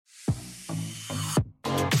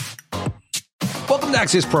Welcome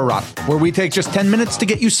to Axios Pro Rata, where we take just 10 minutes to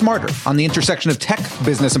get you smarter on the intersection of tech,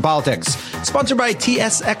 business, and politics. Sponsored by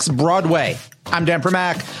TSX Broadway. I'm Dan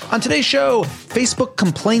Primack. On today's show, Facebook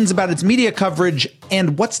complains about its media coverage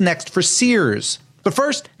and what's next for Sears. But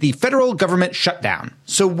first, the federal government shutdown.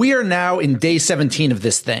 So we are now in day 17 of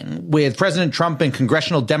this thing, with President Trump and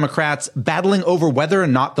congressional Democrats battling over whether or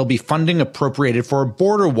not there'll be funding appropriated for a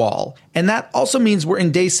border wall. And that also means we're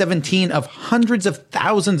in day 17 of hundreds of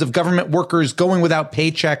thousands of government workers going without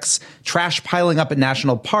paychecks, trash piling up at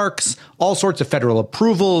national parks, all sorts of federal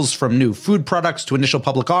approvals, from new food products to initial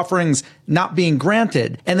public offerings, not being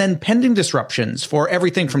granted, and then pending disruptions for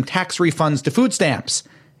everything from tax refunds to food stamps.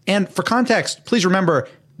 And for context, please remember,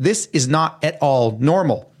 this is not at all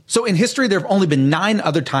normal. So in history, there have only been 9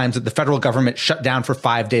 other times that the federal government shut down for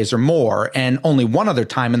 5 days or more, and only 1 other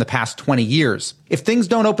time in the past 20 years. If things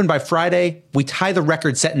don't open by Friday, we tie the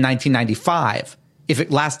record set in 1995. If it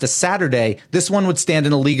lasts to Saturday, this one would stand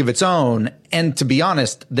in a league of its own. And to be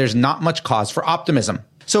honest, there's not much cause for optimism.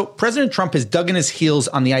 So President Trump has dug in his heels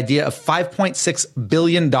on the idea of $5.6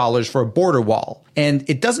 billion for a border wall. And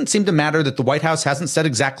it doesn't seem to matter that the White House hasn't said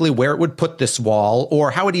exactly where it would put this wall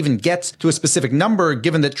or how it even gets to a specific number,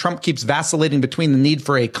 given that Trump keeps vacillating between the need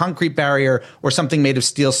for a concrete barrier or something made of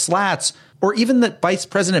steel slats, or even that Vice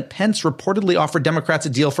President Pence reportedly offered Democrats a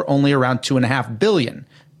deal for only around $2.5 billion.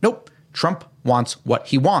 Nope, Trump wants what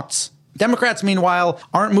he wants. Democrats, meanwhile,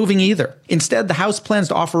 aren't moving either. Instead, the House plans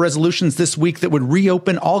to offer resolutions this week that would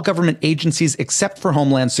reopen all government agencies except for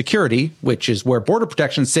Homeland Security, which is where border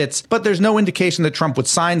protection sits, but there's no indication that Trump would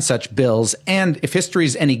sign such bills. And if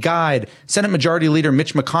history's any guide, Senate Majority Leader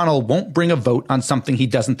Mitch McConnell won't bring a vote on something he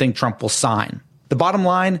doesn't think Trump will sign. The bottom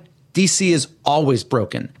line, D.C. is always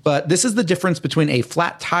broken, but this is the difference between a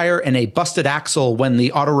flat tire and a busted axle when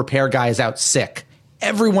the auto repair guy is out sick.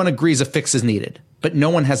 Everyone agrees a fix is needed, but no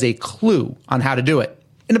one has a clue on how to do it.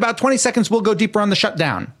 In about 20 seconds, we'll go deeper on the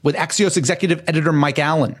shutdown with Axios executive editor Mike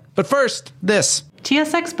Allen. But first, this.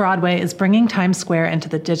 TSX Broadway is bringing Times Square into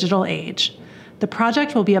the digital age. The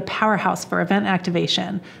project will be a powerhouse for event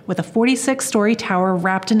activation, with a 46-story tower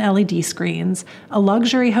wrapped in LED screens, a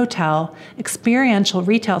luxury hotel, experiential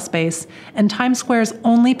retail space, and Times Square's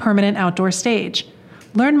only permanent outdoor stage.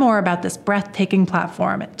 Learn more about this breathtaking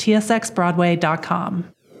platform at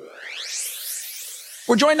tsxbroadway.com.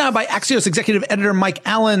 We're joined now by Axios executive editor Mike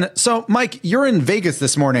Allen. So, Mike, you're in Vegas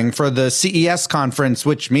this morning for the CES conference,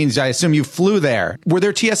 which means I assume you flew there. Were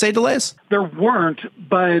there TSA delays? There weren't,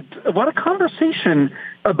 but a lot of conversation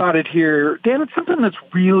about it here. Dan, it's something that's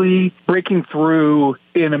really breaking through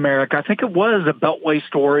in America. I think it was a Beltway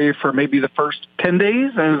story for maybe the first 10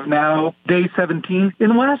 days, and now day 17. In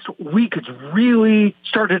the last week, it's really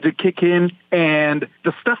started to kick in, and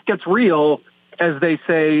the stuff gets real. As they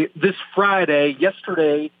say, this Friday,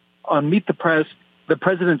 yesterday, on Meet the Press, the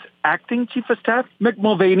president's acting chief of staff, Mick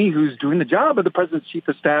Mulvaney, who's doing the job of the president's chief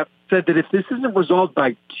of staff, said that if this isn't resolved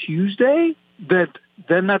by Tuesday, then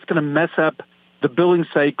that's going to mess up the billing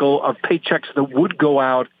cycle of paychecks that would go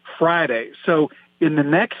out Friday. So in the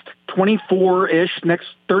next 24-ish, next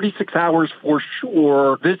 36 hours for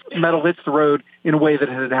sure, this metal hits the road in a way that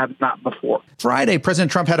it had not before. Friday,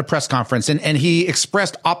 President Trump had a press conference, and he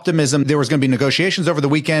expressed optimism there was going to be negotiations over the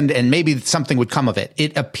weekend and maybe something would come of it.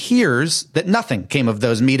 It appears that nothing came of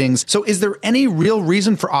those meetings. So is there any real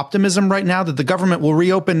reason for optimism right now that the government will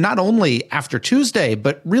reopen not only after Tuesday,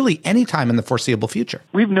 but really any time in the foreseeable future?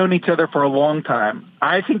 We've known each other for a long time.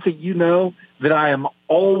 I think that you know that I am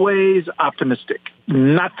always optimistic.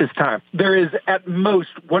 Not this time. There is at most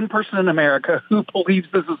one person in America who believes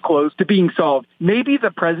this is close to being solved. Maybe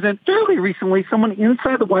the president. Fairly recently, someone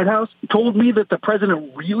inside the White House told me that the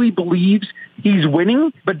president really believes he's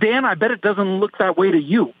winning. But Dan, I bet it doesn't look that way to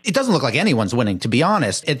you. It doesn't look like anyone's winning, to be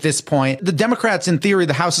honest, at this point. The Democrats, in theory,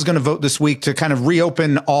 the House is going to vote this week to kind of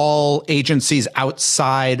reopen all agencies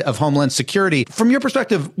outside of Homeland Security. From your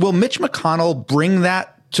perspective, will Mitch McConnell bring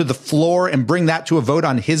that to the floor and bring that to a vote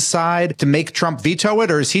on his side to make Trump veto it,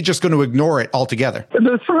 or is he just going to ignore it altogether?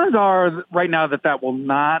 The signs are right now that will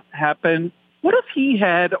not happen. What if he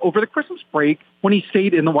had, over the Christmas break, when he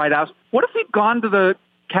stayed in the White House, what if he'd gone to the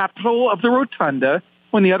Capitol of the Rotunda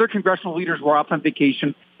when the other congressional leaders were off on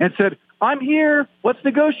vacation and said, I'm here, let's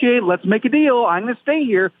negotiate, let's make a deal, I'm going to stay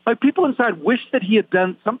here. Like, people inside wish that he had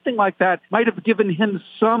done something like that, might have given him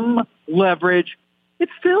some leverage. It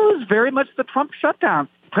still is very much the Trump shutdown.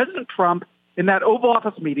 President Trump, in that Oval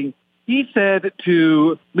Office meeting, he said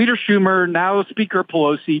to Leader Schumer, now Speaker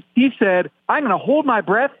Pelosi, he said, I'm going to hold my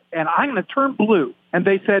breath and I'm going to turn blue. And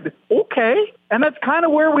they said, okay. And that's kind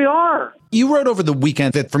of where we are. You wrote over the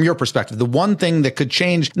weekend that, from your perspective, the one thing that could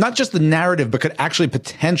change not just the narrative, but could actually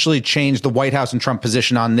potentially change the White House and Trump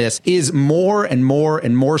position on this is more and more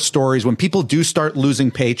and more stories when people do start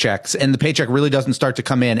losing paychecks and the paycheck really doesn't start to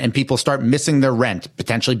come in and people start missing their rent,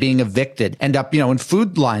 potentially being evicted, end up, in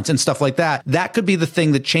food lines and stuff like that. That could be the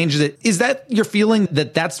thing that changes it. Is that your feeling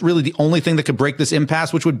that that's really the only thing that could break this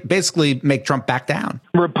impasse, which would basically make Trump back down?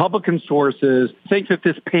 Republican sources think that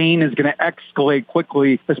this pain is going to escalate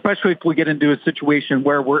quickly, especially if we get into a situation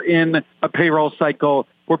where we're in a payroll cycle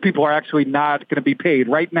where people are actually not going to be paid.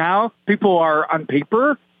 Right now, people are on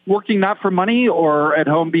paper working not for money or at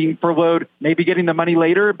home being furloughed, maybe getting the money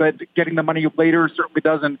later, but getting the money later certainly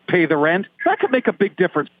doesn't pay the rent. That could make a big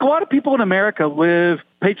difference. A lot of people in America live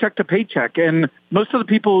paycheck to paycheck, and most of the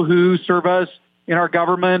people who serve us in our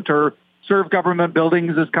government or serve government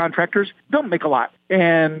buildings as contractors don't make a lot.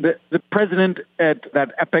 And the president at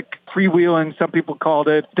that epic freewheeling, some people called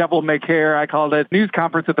it devil may care, I called it, news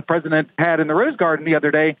conference that the president had in the Rose Garden the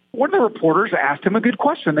other day, one of the reporters asked him a good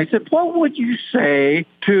question. They said, what would you say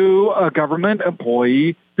to a government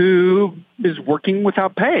employee who is working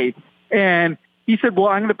without pay? And he said, well,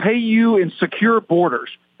 I'm going to pay you in secure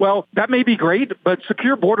borders. Well, that may be great, but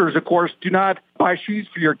secure borders, of course, do not buy shoes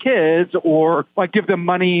for your kids or give them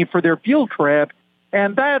money for their field trip.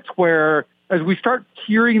 And that's where, as we start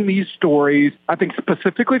hearing these stories, I think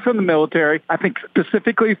specifically from the military, I think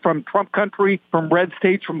specifically from Trump country, from red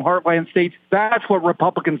states, from heartland states, that's what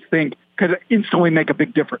Republicans think could instantly make a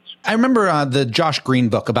big difference. I remember the Josh Green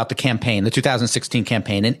book about the campaign, the 2016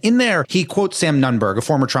 campaign. And in there, he quotes Sam Nunberg, a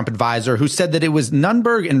former Trump advisor, who said that it was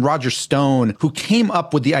Nunberg and Roger Stone who came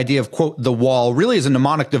up with the idea of, quote, the wall, really as a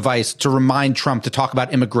mnemonic device to remind Trump to talk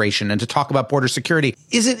about immigration and to talk about border security.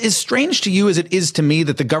 Is it as strange to you as it is to me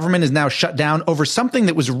that the government is now shut down over something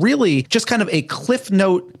that was really just kind of a cliff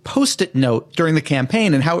note, post-it note during the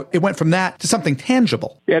campaign, and how it went from that to something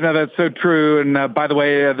tangible? Yeah, no, that's so true. And by the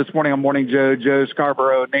way, this morning on Morning Joe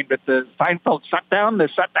Scarborough named it the Seinfeld shutdown, the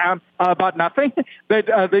shutdown about nothing. But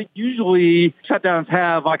they usually shutdowns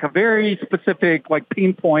have a very specific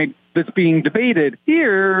pain point that's being debated.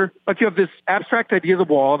 Here, you have this abstract idea of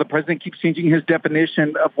the wall. The president keeps changing his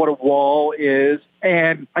definition of what a wall is.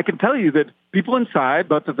 And I can tell you that people inside,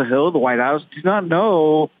 both at the Hill, the White House, do not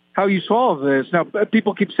know how you solve this. Now,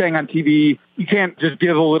 people keep saying on TV, you can't just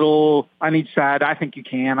give a little on each side. I think you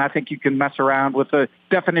can. I think you can mess around with a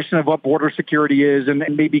definition of what border security is and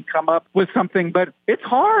maybe come up with something. But it's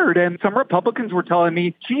hard. And some Republicans were telling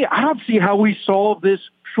me, gee, I don't see how we solve this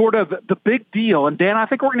short of the big deal. And Dan, I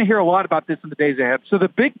think we're going to hear a lot about this in the days ahead. So the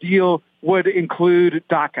big deal would include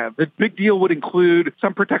DACA. The big deal would include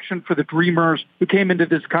some protection for the dreamers who came into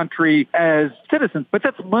this country as citizens. But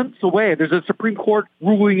that's months away. There's a Supreme Court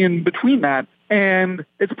ruling in between that. And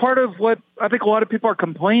it's part of what I think a lot of people are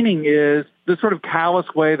complaining is the sort of callous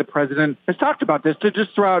way the president has talked about this, to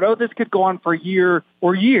just throw out, this could go on for a year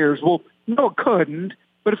or years. Well, no, it couldn't.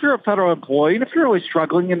 But if you're a federal employee and if you're really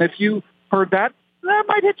struggling and if you heard that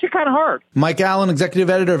might hit you kind of hard. Mike Allen, executive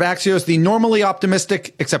editor of Axios, the normally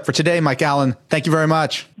optimistic, except for today, Mike Allen. Thank you very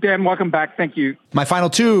much. Dan, welcome back. Thank you. My final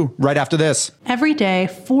two right after this. Every day,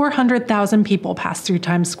 400,000 people pass through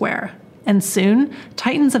Times Square. And soon,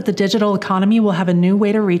 titans of the digital economy will have a new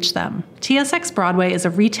way to reach them. TSX Broadway is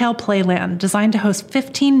a retail playland designed to host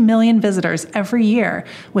 15 million visitors every year,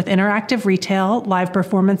 with interactive retail, live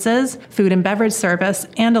performances, food and beverage service,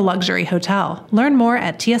 and a luxury hotel. Learn more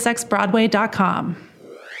at tsxbroadway.com.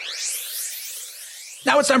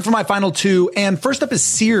 Now it's time for my final two, and first up is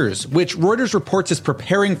Sears, which Reuters reports is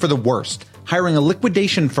preparing for the worst, hiring a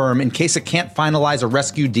liquidation firm in case it can't finalize a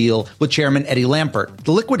rescue deal with chairman Eddie Lampert.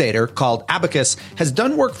 The liquidator, called Abacus, has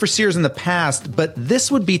done work for Sears in the past, but this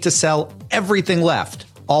would be to sell everything left.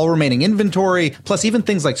 All remaining inventory, plus even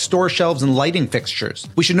things like store shelves and lighting fixtures.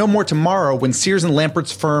 We should know more tomorrow when Sears and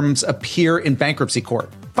Lampert's firms appear in bankruptcy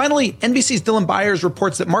court. Finally, NBC's Dylan Byers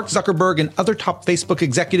reports that Mark Zuckerberg and other top Facebook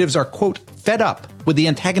executives are, quote, fed up with the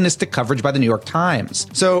antagonistic coverage by the New York Times.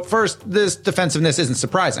 So first, this defensiveness isn't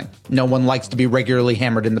surprising. No one likes to be regularly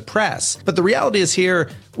hammered in the press. But the reality is here,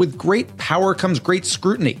 with great power comes great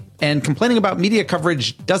scrutiny. And complaining about media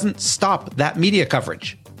coverage doesn't stop that media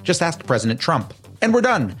coverage. Just ask President Trump. And we're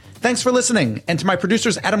done. Thanks for listening. And to my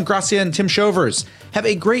producers, Adam Gracia and Tim Shovers, have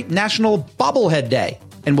a great National Bobblehead Day.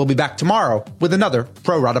 And we'll be back tomorrow with another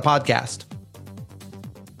Pro Rata podcast.